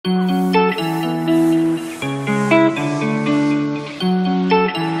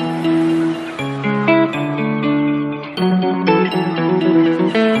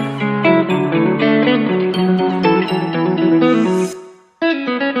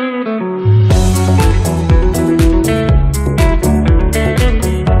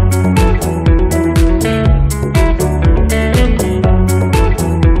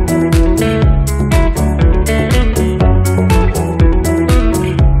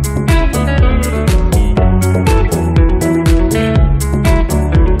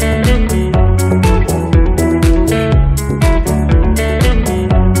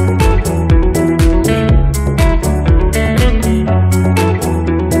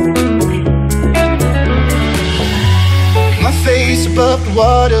the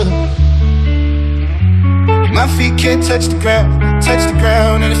water. My feet can't touch the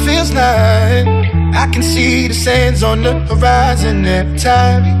ground, and it feels like I can see the sands on the horizon. Every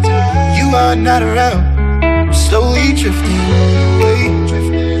time you are not around, I'm slowly drifting away,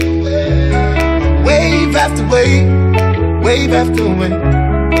 wave after wave, wave after wave.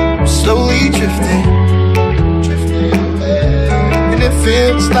 I'm slowly drifting, and it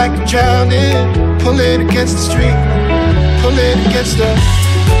feels like I'm drowning, pulling against the stream, pulling against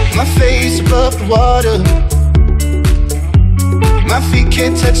my face above the water. My feet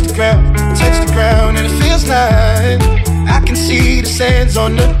can't touch the ground, and it feels like I can see the sands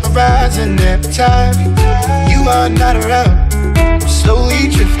on the horizon. Every time you are not around, I'm slowly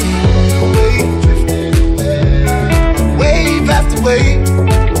drifting away, wave after wave,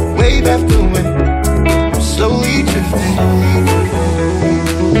 wave after wave. I'm slowly drifting,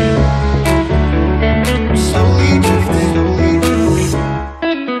 slowly drifting.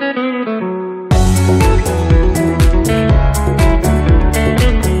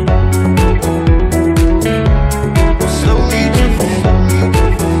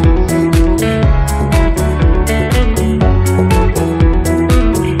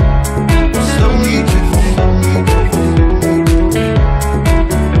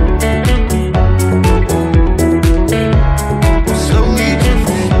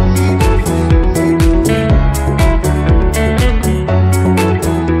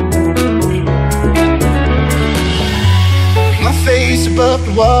 Above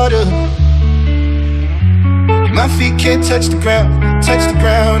the water, my feet can't touch the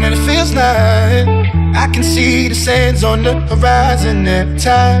ground, and it feels like I can see the sands on the horizon. Every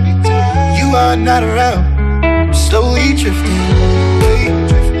time you are not around, I'm slowly drifting away,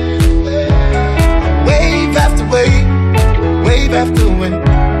 wave after wave, wave after wave.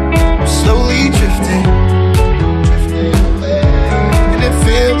 I'm slowly drifting, and it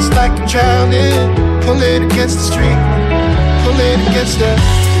feels like I'm drowning, pulling against the stream, pulling against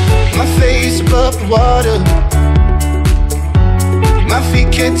my face above the water. My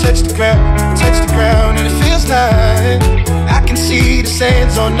feet can't touch the ground, and it feels like I can see the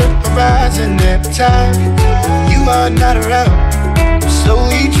sands on the horizon. Every time you are not around, I'm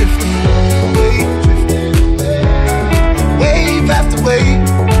slowly drifting away, wave after wave,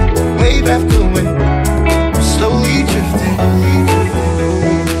 wave after wave. I'm slowly drifting,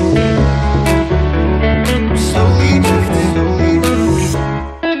 slowly drifting.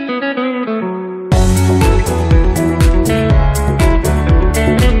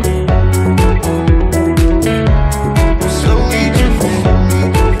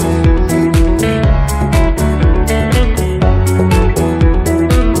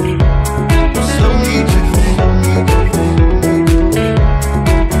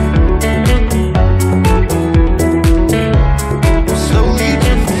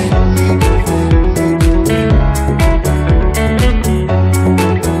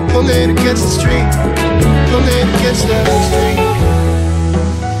 Pulling against the stream, pulling against the stream.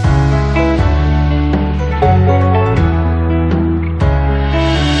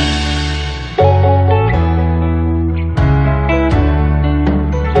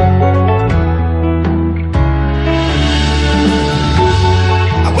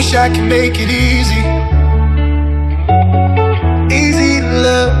 I wish I could make it easy, easy to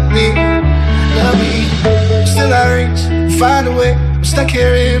love me, love me. Still I reach, find a way. I'm stuck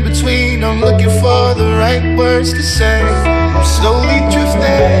here in between, I'm looking for the right words to say. I'm slowly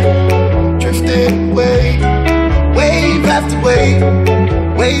drifting, drifting away, wave after wave,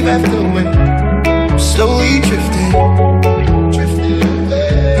 wave after wave. I'm slowly drifting, drifting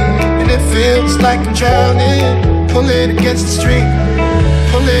away, and it feels like I'm drowning, pulling against the stream,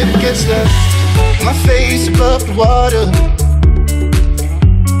 pulling against my face above the water.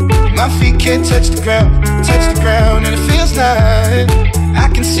 My feet can't touch the ground, and it feels like I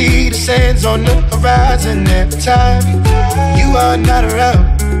can see the sands on the horizon. Every time you are not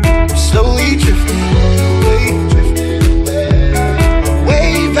around, I'm slowly drifting away,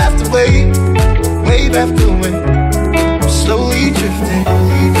 wave after wave, wave after wave. I'm slowly drifting,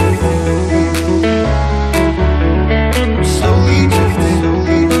 slowly drifting.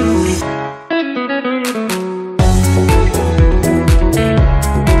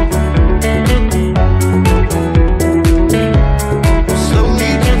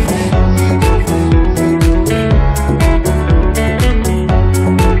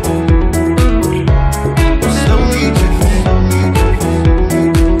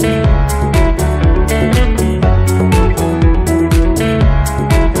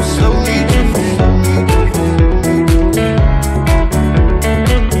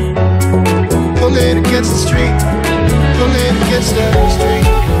 Pulling against the street, pulling against the street.